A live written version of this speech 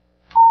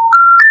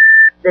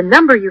The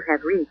number you have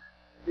reached,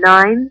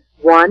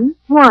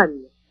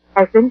 911,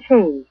 has been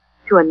changed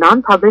to a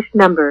non-published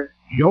number.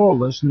 You're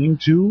listening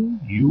to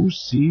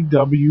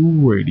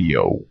UCW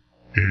Radio.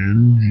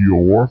 In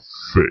your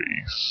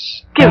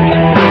face.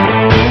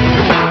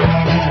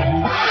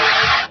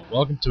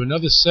 Welcome to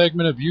another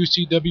segment of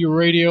UCW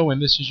Radio,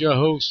 and this is your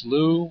host,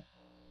 Lou,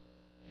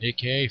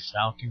 a.k.a.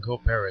 Falcon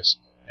Coparis.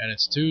 And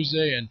it's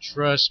Tuesday, and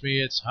trust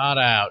me, it's hot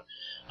out.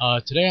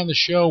 Today on the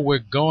show, we're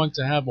going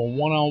to have a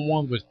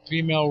one-on-one with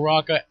female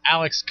rocker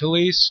Alexx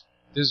Calise.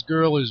 This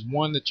girl is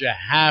one that you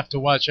have to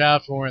watch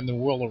out for in the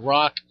world of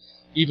rock,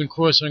 even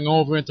crossing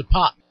over into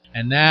pop.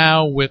 And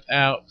now,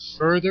 without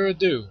further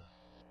ado,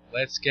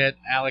 let's get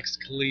Alexx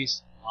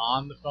Calise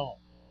on the phone.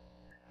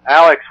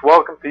 Alexx,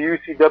 welcome to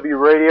UCW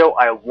Radio.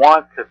 I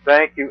want to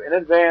thank you in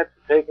advance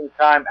for taking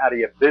time out of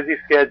your busy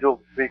schedule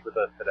to speak with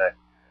us today.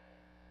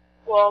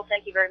 Well,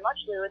 thank you very much,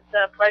 Lou. It's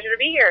a pleasure to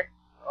be here.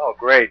 Oh,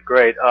 great.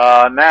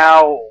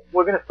 Now,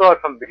 we're going to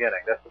start from the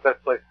beginning. That's the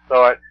best place to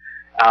start.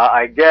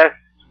 I guess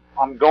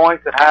I'm going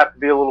to have to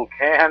be a little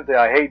canned.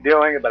 I hate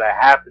doing it, but I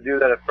have to do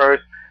that at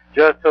first,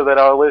 just so that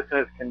our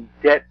listeners can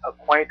get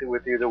acquainted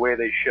with you the way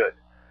they should.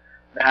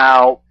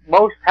 Now,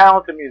 most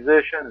talented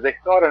musicians, they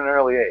start at an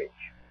early age.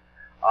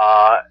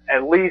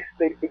 At least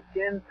they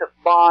begin to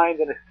find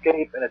an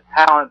escape and a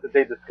talent that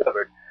they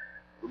discovered.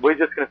 We're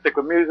just going to stick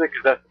with music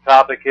because that's the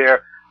topic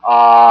here.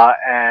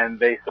 And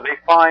they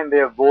find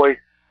their voice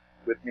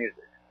with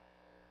music.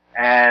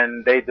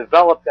 And they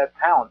develop that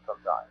talent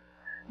sometimes.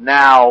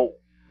 Now,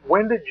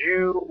 when did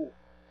you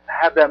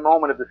have that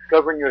moment of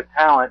discovering your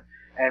talent,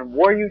 and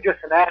were you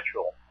just a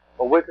natural,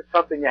 or was it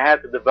something you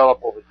had to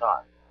develop over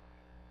time?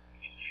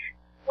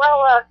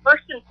 Well,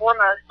 first and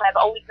foremost, I've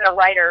always been a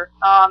writer,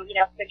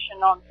 fiction,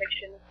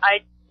 nonfiction.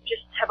 I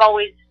just have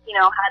always,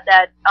 had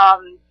that,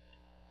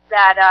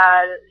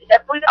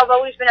 I've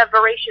always been a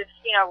voracious,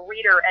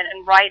 reader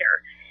and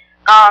writer.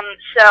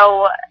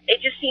 So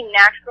it just seemed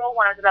natural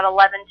when I was about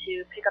 11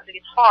 to pick up the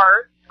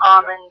guitar,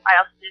 and I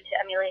also did to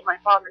emulate my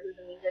father, who's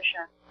a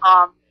musician.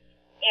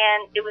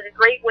 And it was a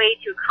great way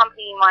to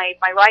accompany my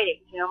writing,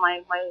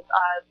 my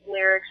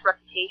lyrics,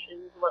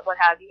 recitations, what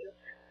have you.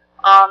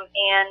 I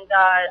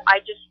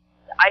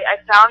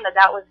found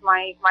that was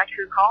my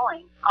true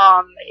calling.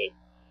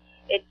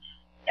 It's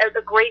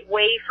a great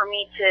way for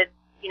me to,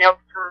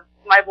 for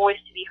my voice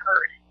to be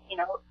heard,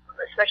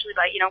 especially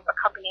by,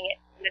 accompanying it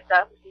with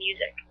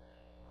music.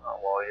 Oh,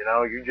 well,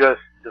 you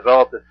just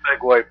developed a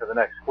segue for the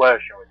next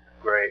question, which is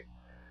great.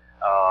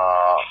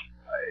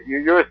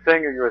 You're a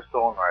singer, you're a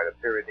songwriter,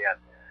 period, the end.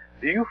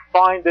 Do you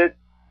find it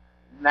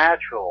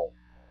natural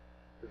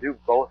to do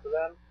both of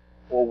them,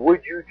 or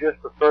would you just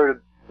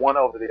prefer one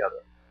over the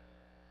other?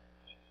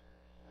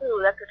 Ooh,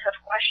 that's a tough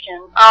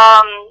question.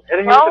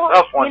 Hitting you with the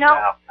tough ones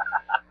now.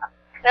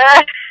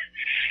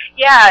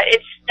 Yeah,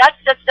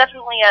 that's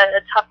definitely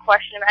a tough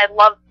question. I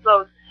love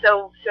both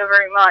so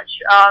very much.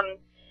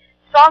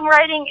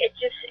 Songwriting, it's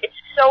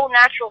so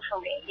natural for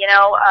me.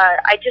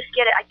 I just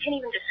get it. I can't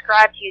even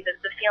describe to you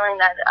the feeling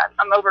that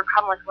I'm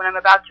overcome with when I'm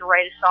about to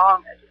write a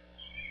song.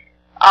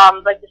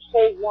 Like this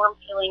whole warm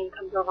feeling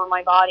comes over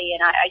my body,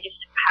 and I just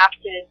have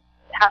to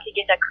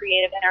get that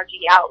creative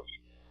energy out.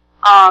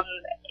 And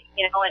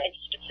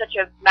it's such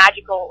a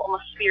magical,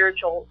 almost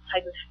spiritual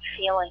type of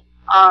feeling.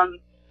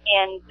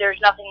 And there's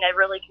nothing that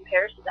really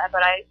compares to that.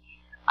 But I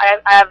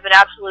have an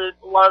absolute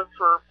love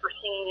for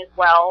singing as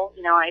well.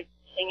 I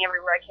sing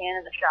everywhere I can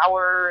in the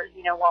shower,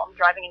 while I'm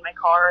driving in my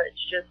car.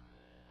 It's just,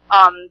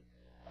 I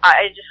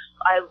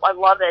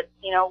love it.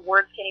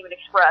 Words can't even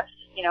express,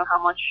 how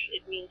much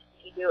it means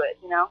to do it,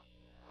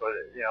 But,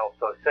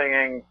 so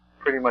singing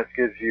pretty much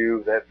gives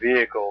you that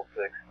vehicle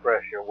to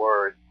express your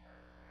words,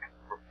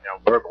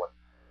 verbally.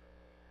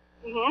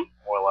 Mm-hmm.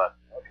 More or less.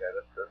 Okay,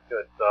 that's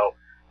good. So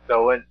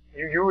when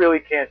you really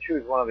can't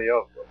choose one over the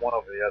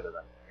other.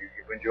 Then you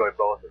enjoy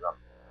both of them.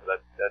 So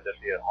that'd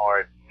be a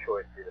hard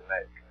choice for you to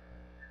make.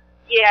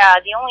 Yeah,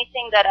 the only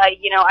thing that I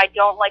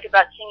don't like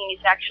about singing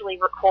is actually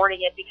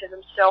recording it, because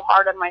I'm so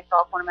hard on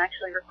myself when I'm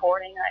actually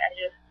recording. I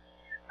just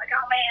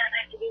oh man, I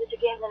have to do this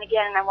again and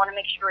again, and I want to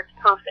make sure it's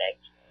perfect.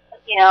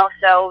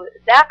 So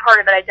that part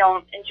of it I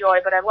don't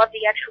enjoy, but I love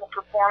the actual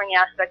performing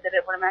aspect of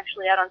it when I'm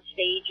actually out on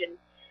stage, and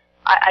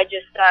I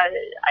just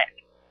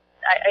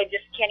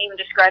can't even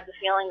describe the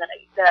feeling that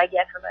I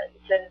get from it.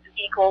 It's a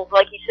vehicle,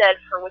 like you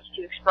said, for which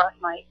to express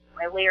my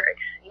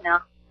lyrics,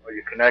 Well,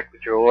 you connect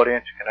with your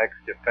audience, you connect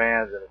with your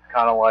fans, and it's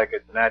kind of like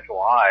it's a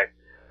natural high.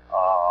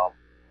 I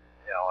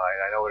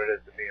know what it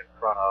is to be in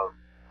front of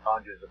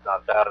hundreds, if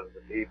not thousands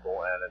of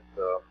people, and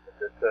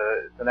it's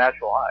a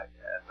natural high,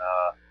 and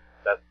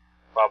that's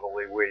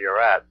probably where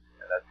you're at,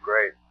 and that's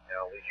great.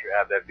 At least you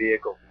have that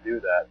vehicle to do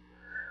that.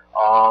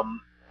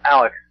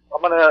 Alexx,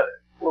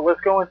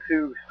 let's go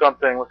into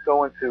something. Let's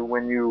go into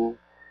where you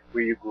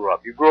grew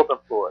up. You grew up in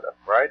Florida,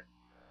 right?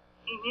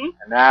 Mm-hmm.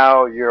 And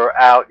now you're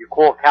out. You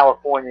call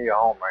California your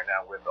home right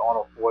now with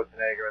Arnold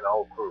Schwarzenegger and the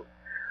whole crew.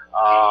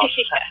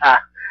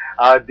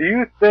 Do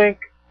you think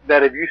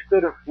that if you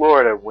stood in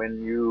Florida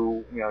when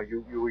you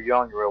were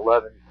young, you were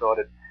 11, you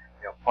started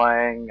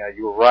playing,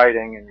 you were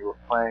writing and you were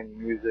playing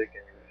music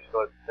and you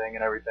started singing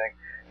and everything.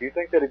 Do you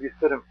think that if you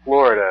stood in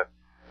Florida,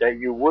 that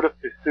you would have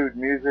pursued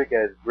music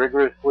as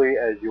rigorously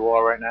as you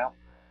are right now?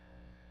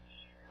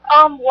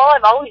 Well,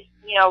 I've always,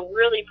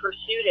 really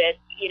pursued it.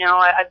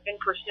 I've been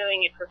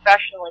pursuing it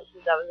professionally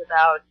since I was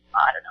about,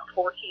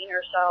 14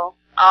 or so.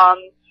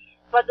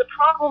 But the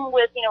problem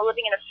with,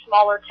 living in a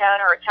smaller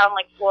town or a town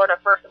like Florida,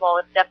 first of all,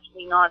 it's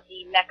definitely not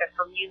the mecca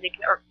for music,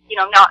 or,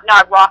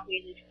 not rock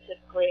music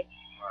specifically.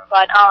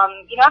 But,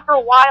 after a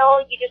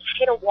while, you just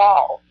hit a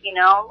wall,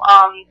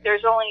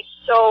 there's only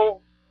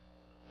so,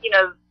 you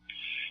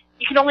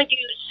can only do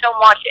so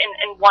much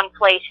in one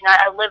place. And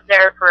I lived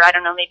there for,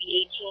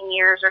 maybe 18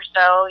 years or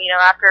so.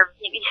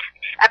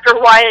 After a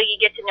while, you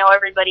get to know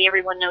everybody.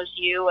 Everyone knows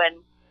you.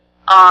 And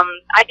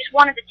I just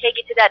wanted to take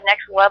it to that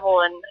next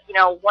level. And,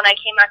 when I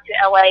came out to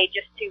LA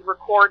just to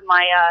record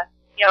my,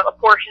 a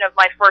portion of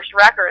my first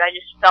record, I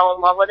just fell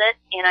in love with it.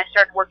 And I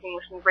started working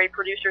with some great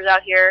producers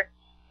out here.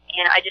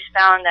 And I just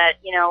found that,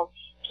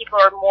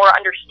 people are more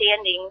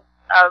understanding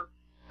of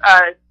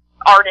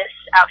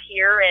artists out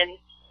here. And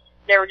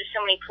there were just so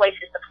many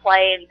places to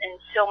play and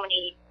so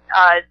many,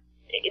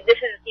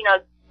 this is,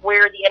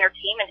 where the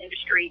entertainment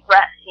industry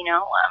rests,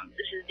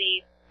 this is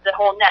the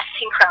whole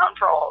nesting ground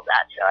for all of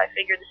that. So I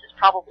figured this is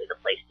probably the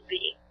place to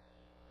be.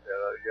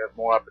 You have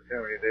more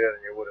opportunity there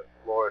than you would in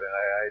Florida.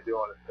 And I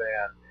do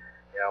understand,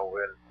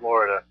 in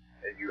Florida,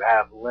 you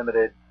have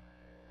limited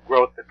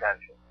growth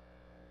potential.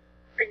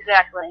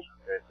 Exactly.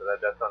 Okay, so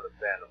that's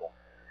understandable.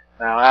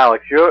 Now,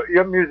 Alex, your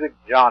music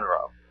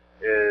genre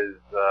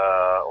is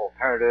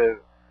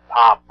alternative,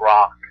 pop,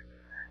 rock,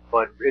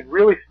 but it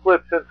really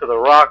splits into the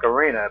rock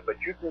arena, but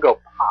you can go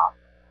pop.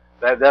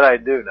 That I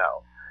do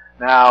know.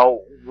 Now,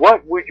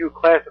 what would you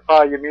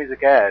classify your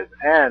music as?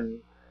 And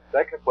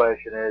second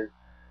question is,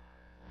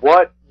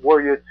 what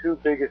were your two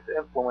biggest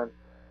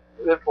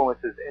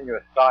influences in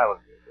your style of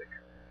music?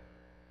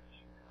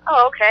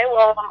 Oh, okay.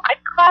 Well, I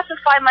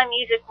classify my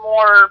music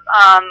more,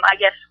 I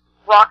guess,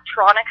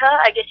 rocktronica,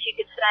 I guess you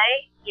could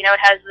say. It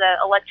has the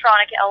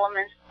electronic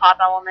elements, pop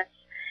elements.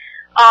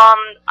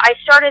 I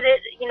started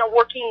it,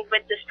 working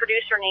with this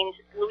producer named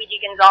Luigi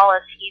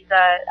Gonzalez. He's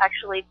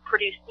actually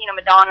produced,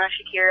 Madonna,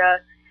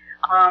 Shakira,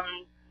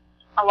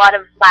 a lot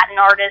of Latin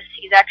artists.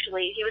 He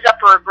was up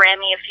for a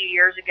Grammy a few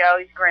years ago.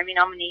 He's a Grammy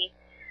nominee.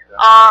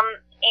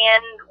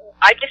 And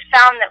I just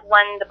found that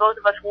when the both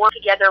of us worked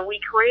together, we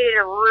created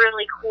a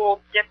really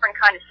cool, different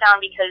kind of sound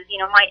because,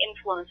 my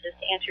influences,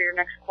 to answer your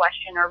next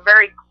question, are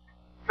very,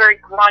 very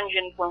grunge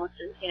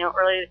influences.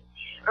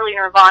 Early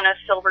Nirvana,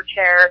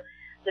 Silverchair,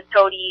 the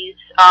Toadies,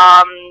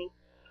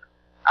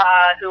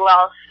 who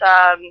else?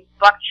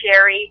 Buck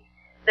Cherry.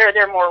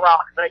 They're more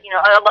rock, but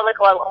I like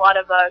a lot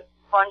of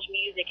grunge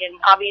music, and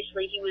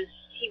obviously he was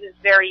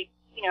very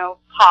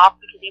pop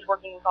because he's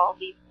working with all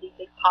these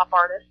big pop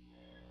artists.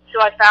 So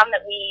I found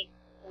that we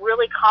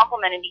really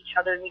complemented each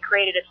other, and we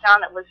created a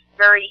sound that was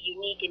very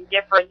unique and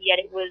different,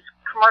 yet it was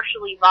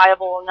commercially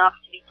viable enough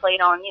to be played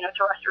on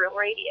terrestrial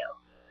radio.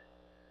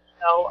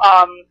 So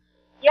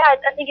yeah,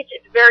 I think it's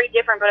very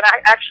different, but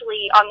I'm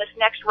actually, on this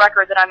next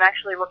record that I'm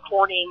actually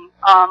recording,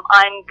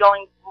 I'm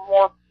going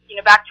more,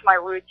 back to my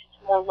roots.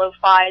 It's more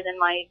lo-fi than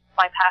my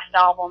past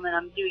album, and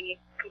I'm doing it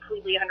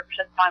completely 100%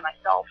 by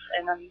myself,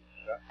 and I'm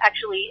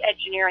actually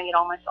engineering it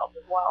all myself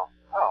as well.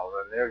 Oh,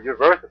 then you're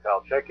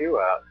versatile. Check you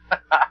out.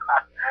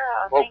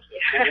 Thank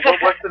you.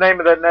 What's the name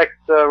of that next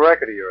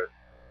record of yours?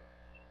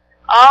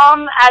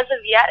 As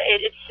of yet,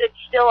 it's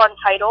still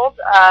untitled,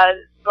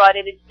 but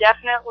it is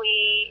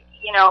definitely,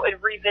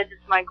 it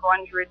revisits my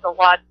grunge roots a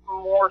lot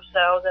more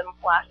so than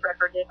the last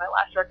record did. My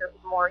last record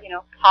was more,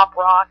 pop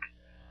rock.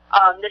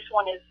 This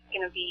one is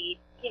going to be,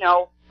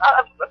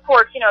 of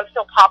course,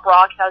 still pop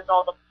rock, has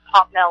all the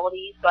pop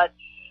melodies, but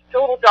it's a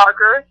little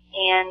darker,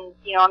 and,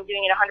 I'm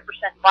doing it 100%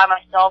 by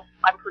myself.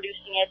 I'm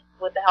producing it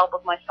with the help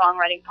of my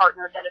songwriting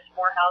partner, Dennis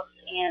Morehouse,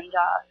 and,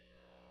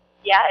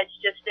 yeah, it's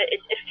just,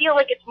 it feels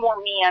like it's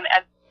more me.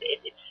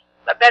 It's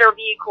a better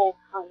vehicle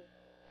for,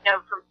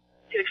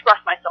 to express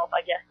myself,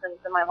 I guess,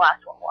 than my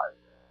last one was.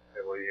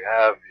 Okay, well, you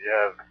have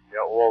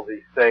all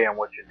these say on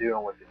what you do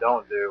and what you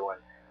don't do,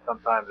 and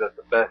sometimes that's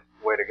the best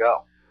way to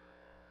go.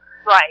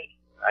 Right.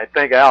 I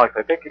think, Alex,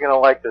 you're going to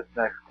like this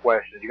next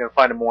question. You're going to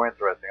find it more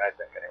interesting, I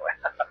think, anyway.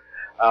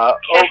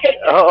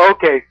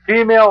 Okay,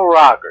 female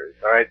rockers,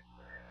 all right?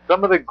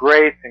 Some of the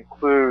greats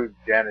include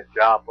Janis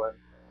Joplin,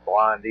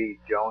 Blondie,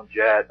 Joan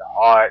Jett,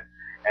 Heart,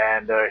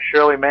 and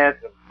Shirley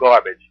Manson,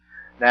 Garbage.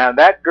 Now,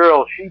 that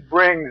girl, she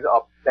brings a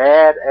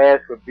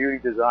badass for beauty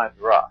designs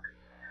rock.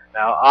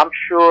 Now, I'm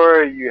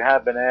sure you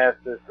have been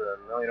asked this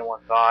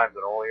 1,000,001 times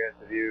in all your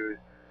interviews,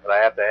 but I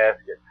have to ask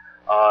it.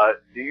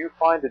 Do you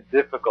find it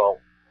difficult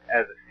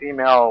as a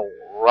female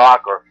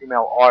rock or a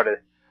female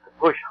artist to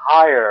push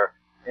higher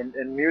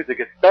in music,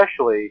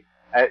 especially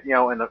at,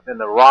 in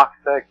the rock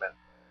segment,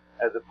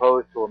 as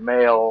opposed to a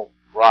male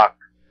rock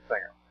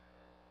singer?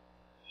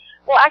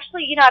 Well,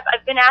 actually,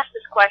 I've been asked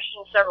this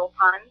question several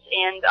times,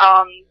 and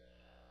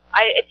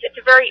it's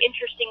a very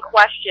interesting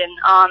question.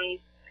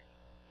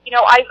 you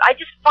know, I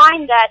just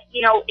find that,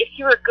 you know, if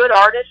you're a good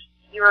artist,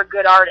 you're a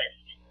good artist.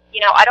 You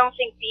know, I don't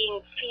think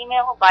being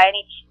female by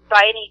any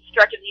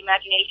stretch of the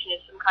imagination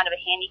is some kind of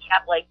a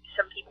handicap like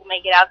some people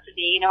make it out to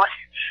be. You know,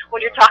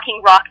 when you're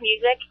talking rock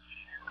music,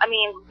 I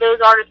mean, those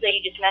artists that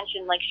you just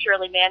mentioned, like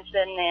Shirley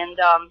Manson and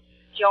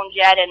Joan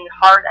Jett and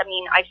Hart, I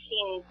mean, I've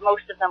seen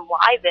most of them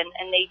live,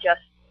 and they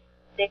just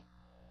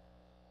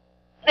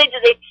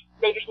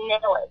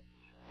nail it.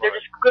 They're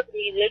just good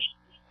musicians,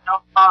 you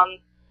know.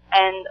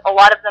 And a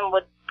lot of them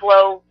would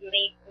blow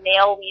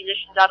male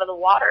musicians out of the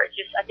water. It's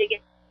just, I think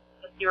it's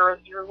your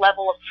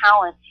level of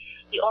talent.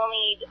 The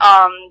only,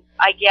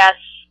 I guess,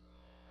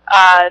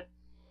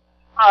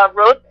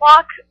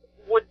 roadblock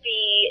would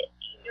be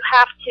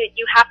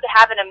you have to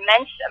have an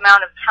immense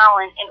amount of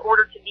talent in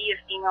order to be a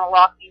female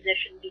rock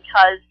musician,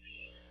 because,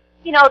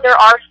 you know, there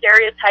are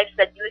stereotypes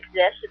that do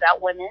exist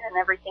about women and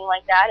everything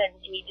like that, and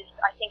you just,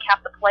 I think,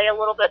 have to play a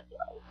little bit,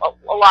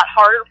 a lot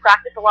harder,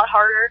 practice a lot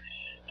harder,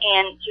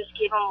 and just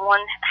give them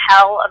one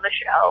hell of a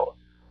show,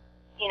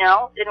 you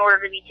know, in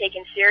order to be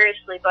taken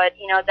seriously. But,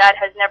 you know, that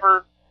has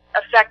never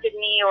affected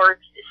me or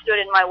stood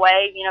in my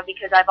way, you know,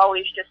 because I've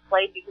always just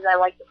played because I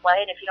like to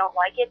play, and if you don't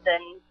like it,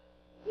 then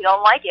you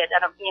don't like it. I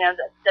don't, you know,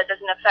 that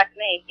doesn't affect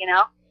me, you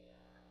know.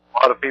 A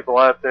lot of people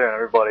out there, and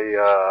everybody,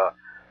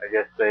 I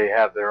guess they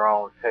have their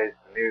own taste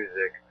in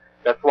music.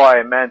 That's why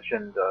I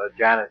mentioned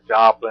Janis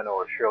Joplin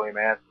or Shirley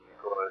Manson,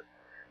 because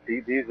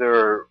these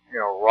are, you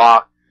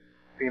know,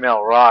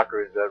 female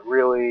rockers that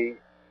really,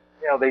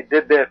 you know, they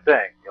did their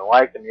thing. You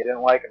liked them, you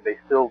didn't like them, they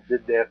still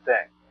did their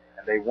thing.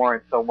 And they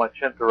weren't so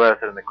much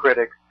interested in the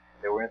critics,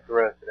 they were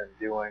interested in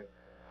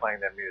playing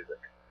their music.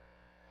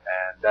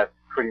 And that's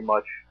pretty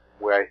much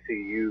where I see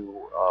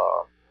you,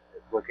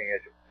 looking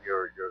at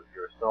your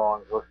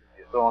songs, listening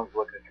to your songs,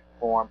 looking at your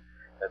perform,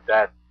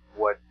 that's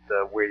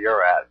where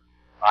you're at,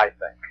 I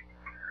think.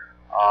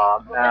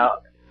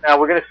 Now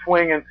we're going to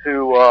swing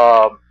into,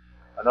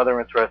 another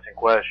interesting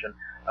question.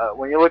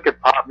 When you look at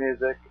pop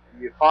music,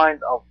 you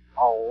find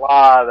a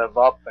lot of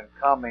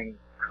up-and-coming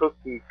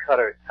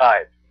cookie-cutter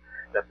types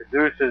that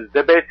producers,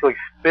 they're basically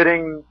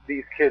spitting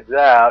these kids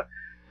out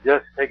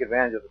just to take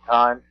advantage of the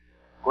time.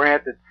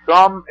 Granted,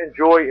 some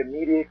enjoy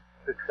immediate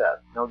success,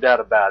 no doubt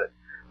about it,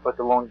 but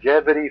the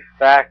longevity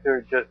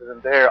factor just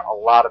isn't there a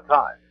lot of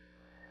times.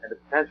 And the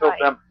potential of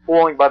them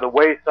falling by the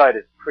wayside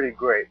is pretty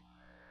great.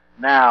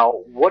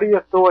 Now, what are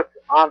your thoughts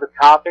on the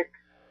topic?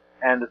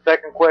 And the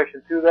second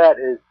question to that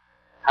is,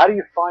 how do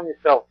you find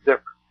yourself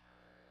different?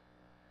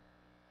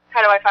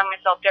 How do I find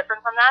myself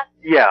different from that?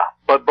 Yeah,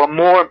 but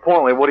more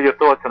importantly, what are your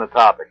thoughts on the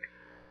topic?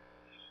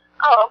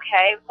 Oh,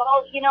 okay.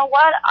 Well, you know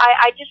what?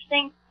 I just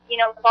think, you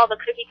know, with all the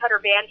cookie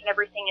cutter bands and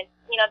everything,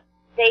 you know,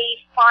 they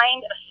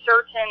find a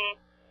certain,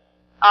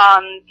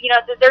 you know,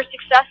 they're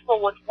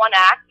successful with one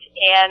act,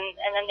 and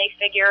then they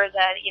figure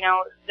that, you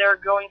know, they're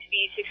going to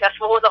be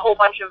successful with a whole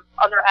bunch of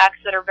other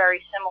acts that are very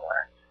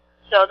similar.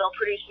 So they'll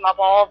produce them up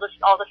all the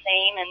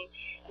same and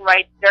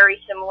write very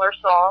similar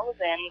songs,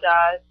 and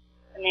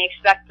they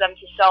expect them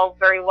to sell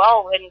very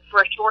well. And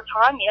for a short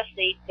time, yes,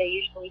 they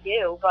usually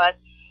do. But,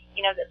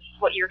 you know, that's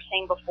what you were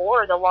saying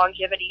before. The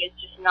longevity is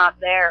just not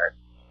there.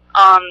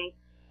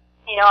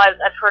 You know,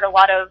 I've heard a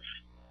lot of,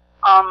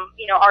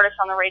 you know, artists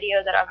on the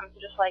radio that I'm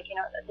just like, you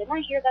know, didn't I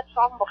hear that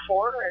song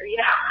before? Or, you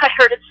know, I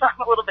heard it sung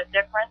a little bit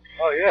different.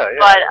 Oh, yeah.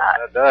 But,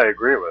 that I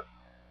agree with.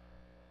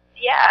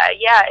 Yeah,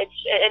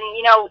 and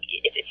you know,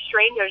 it's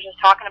strange. I was just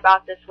talking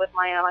about this with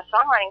my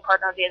songwriting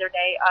partner the other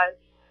day.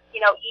 You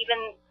know,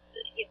 even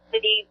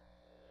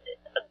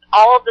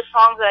all of the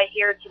songs that I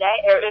hear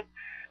today, it's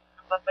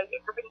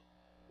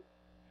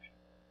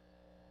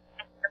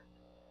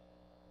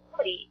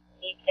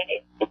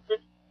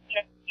just, you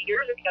know,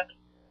 years ago,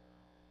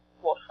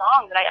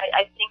 songs, and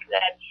I think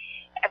that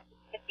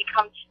it's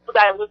become so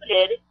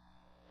diluted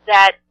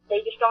that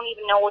they just don't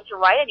even know what to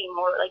write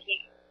anymore. Like,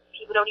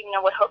 people don't even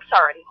know what hooks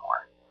are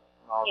anymore.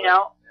 No, you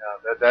know?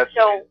 Yeah,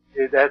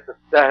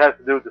 that has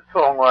to do with the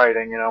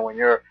songwriting, you know, when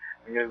you're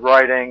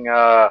writing,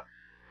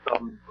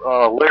 some,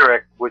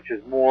 lyric, which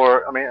is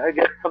more, I mean, I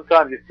guess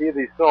sometimes you see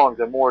these songs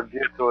are more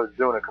geared towards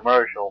doing a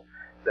commercial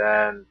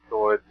than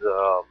towards,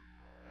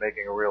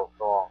 making a real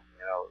song,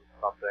 you know,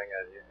 something,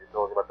 and you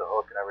talk about the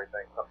hook and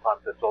everything.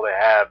 Sometimes that's all they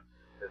have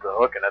is the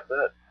hook, and that's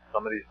it.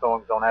 Some of these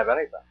songs don't have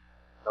anything.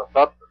 No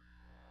substance.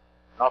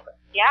 Nothing.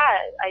 Yeah,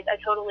 I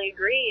totally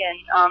agree.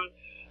 And,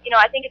 you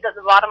know, I think the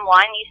bottom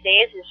line these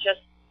days is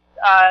just,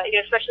 you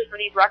know, especially for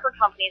these record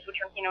companies, which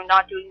are, you know,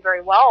 not doing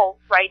very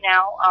well right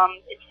now,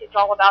 it's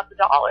all about the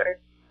dollar.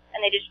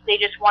 And they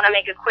just want to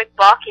make a quick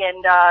buck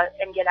and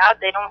get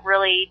out. They don't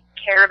really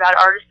care about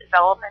artist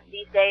development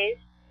these days.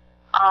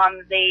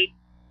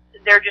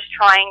 They're just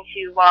trying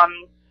to,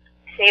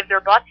 save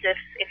their butts,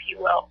 if you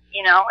will.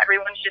 You know,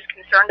 everyone's just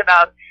concerned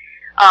about,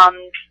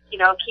 you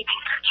know, keeping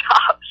their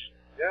jobs.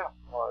 Yeah,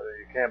 well,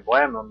 you can't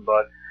blame them,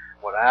 but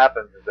what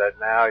happens is that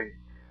now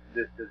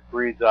this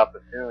breeds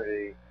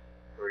opportunity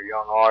for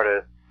young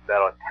artists that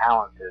are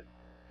talented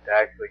to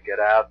actually get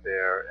out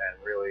there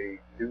and really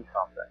do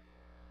something.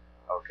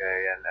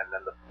 okay, and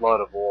then the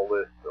flood of all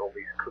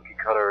these cookie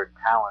cutter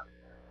talent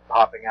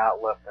popping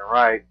out left and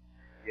right,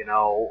 you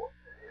know,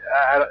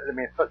 I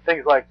mean,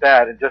 things like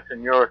that, and just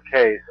in your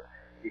case,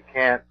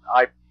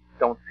 I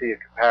don't see a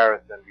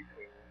comparison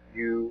between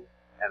you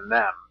and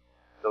them,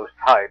 those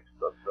types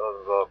of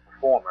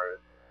performers.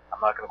 I'm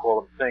not going to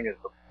call them singers,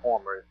 but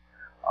performers.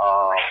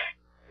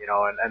 You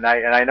know, and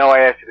I know I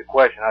asked you the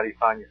question, how do you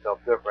find yourself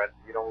different?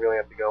 You don't really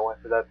have to go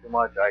into that too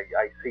much.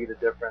 I see the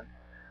difference.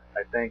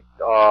 I think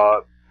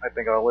our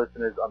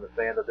listeners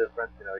understand the difference. You know,